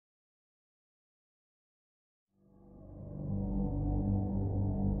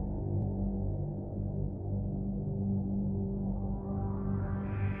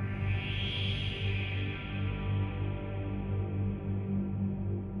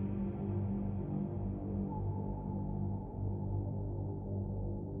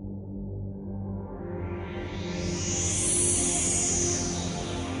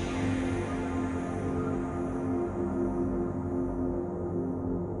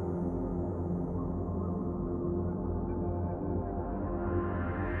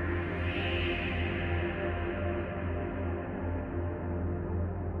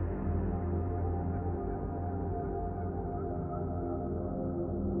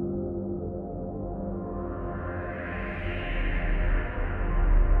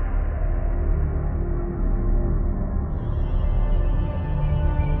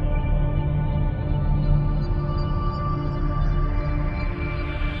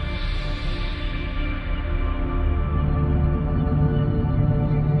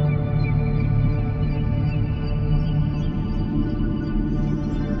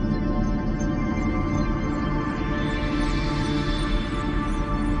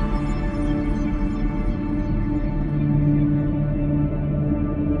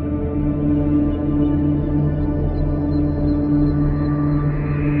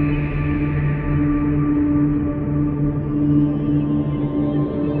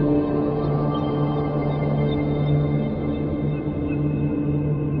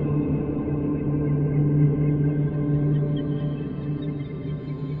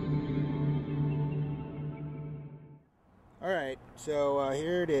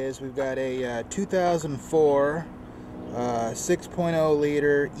there it is. We've got a 2004 6.0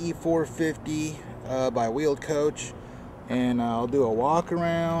 liter E450 by Wheeled Coach, and I'll do a walk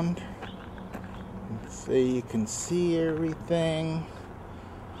around so you can see everything.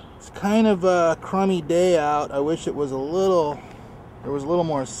 It's kind of a crummy day out. I wish it was there was a little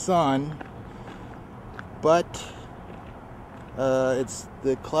more sun, but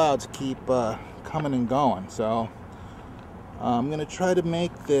the clouds keep coming and going, so I'm gonna try to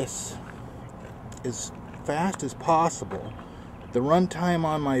make this as fast as possible. The runtime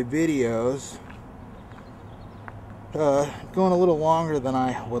on my videos going a little longer than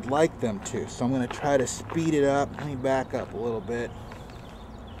I would like them to, so I'm gonna try to speed it up. Let me back up a little bit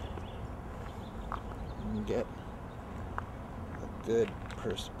and get a good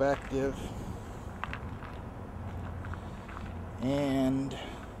perspective. And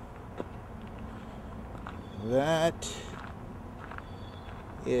that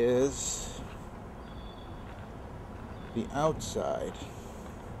is the outside.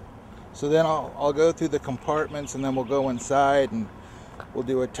 So then I'll go through the compartments, and then we'll go inside and we'll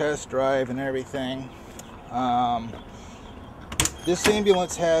do a test drive and everything. This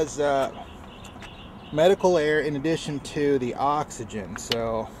ambulance has medical air in addition to the oxygen.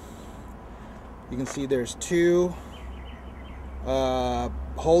 So you can see there's two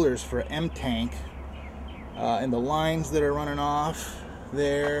holders for M-tank, and the lines that are running off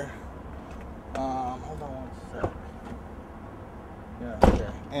there. Hold on one sec. Yeah, okay.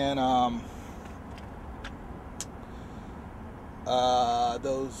 And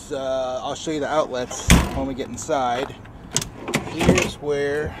those I'll show you the outlets when we get inside. Here's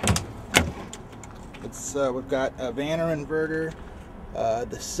where it's we've got a Vanner inverter,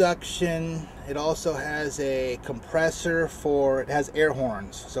 the suction. It also has a compressor it has air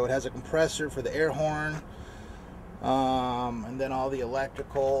horns, so it has a compressor for the air horn, and then all the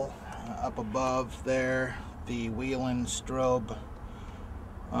electrical up above there, the Whelen strobe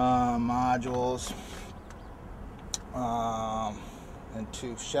modules, and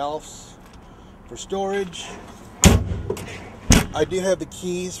two shelves for storage. I do have the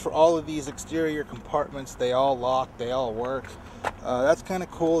keys for all of these exterior compartments. They all lock, they all work. That's kind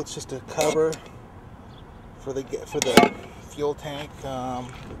of cool. It's just a cover for the fuel tank.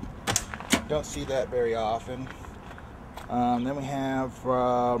 Don't see that very often. Then we have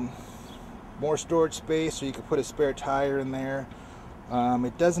more storage space, so you can put a spare tire in there.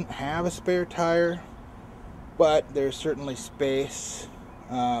 It doesn't have a spare tire, but there's certainly space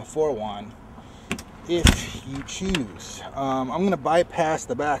for one if you choose. I'm going to bypass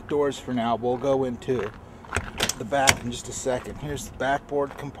the back doors for now. We'll go into the back in just a second. Here's the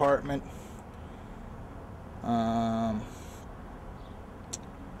backboard compartment.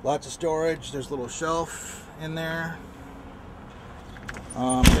 Lots of storage. There's a little shelf in there.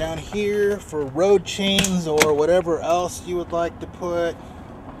 Down here for road chains or whatever else you would like to put.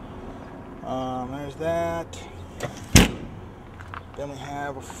 There's that. Then we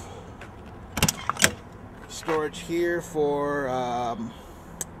have storage here for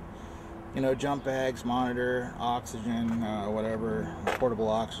jump bags, monitor, oxygen, whatever, portable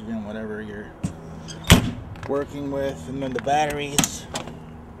oxygen, whatever you're working with. And then the batteries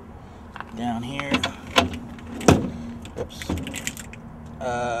down here. Oops.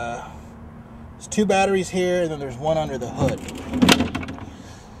 There's two batteries here, and then there's one under the hood.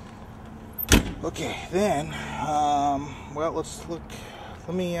 Okay, then well, let's look.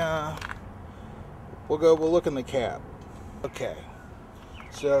 We'll look in the cab. Okay,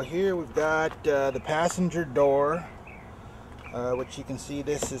 so here we've got the passenger door, which you can see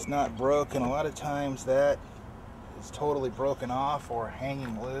this is not broken. A lot of times that is totally broken off or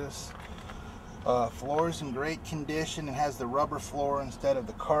hanging loose. Floor's in great condition. It has the rubber floor instead of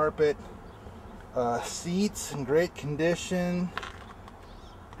the carpet. Seats in great condition.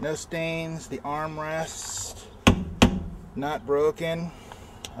 No stains. The armrests not broken.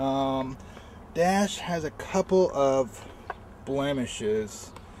 Dash has a couple of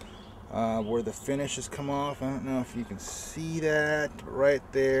blemishes where the finishes come off. I don't know if you can see that, but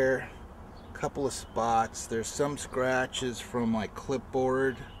right there, a couple of spots. There's some scratches from like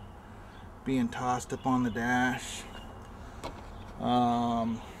clipboard being tossed up on the dash. I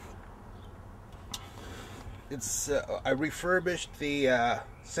refurbished the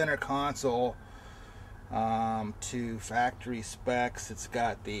center console to factory specs. It's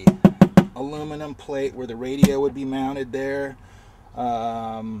got the aluminum plate where the radio would be mounted there,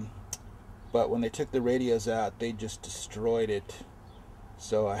 but when they took the radios out, they just destroyed it.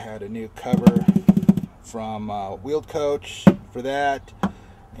 So I had a new cover from Wheeled Coach for that,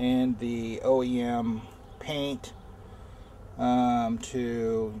 and the OEM paint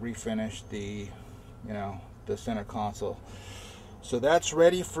to refinish the, the center console. So that's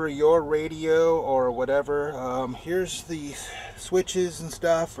ready for your radio or whatever. Here's the switches and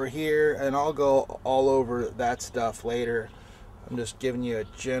stuff for here, and I'll go all over that stuff later. I'm just giving you a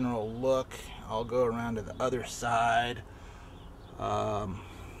general look. I'll go around to the other side.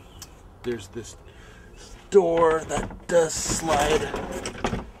 There's this door that does slide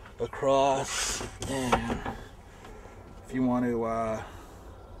across, and if you want to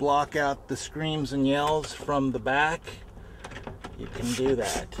block out the screams and yells from the back, you can do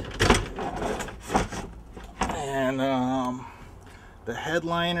that. And the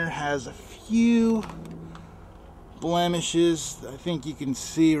headliner has a few blemishes. I think you can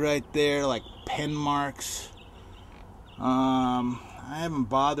see right there, like pen marks. I haven't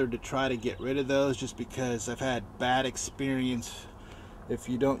bothered to try to get rid of those just because I've had bad experience. If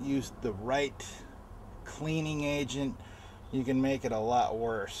you don't use the right cleaning agent, you can make it a lot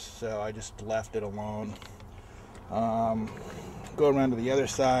worse. So I just left it alone. Go around to the other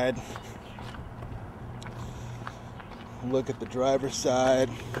side. Look at the driver's side.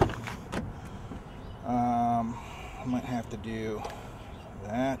 I might have to do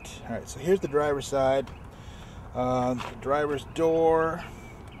that. Alright, so here's the driver's side. The driver's door.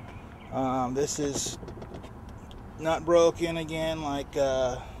 This is not broken again like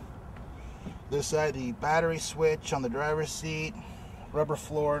this side. The battery switch on the driver's seat. Rubber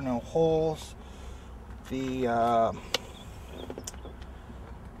floor, no holes. The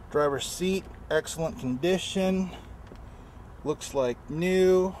driver's seat, excellent condition. Looks like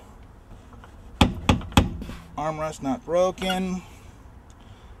new. Armrest not broken.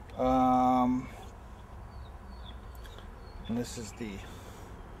 And this is the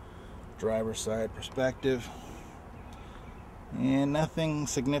driver's side perspective. And nothing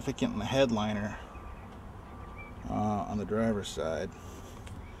significant in the headliner on the driver's side.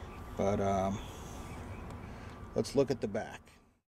 But let's look at the back.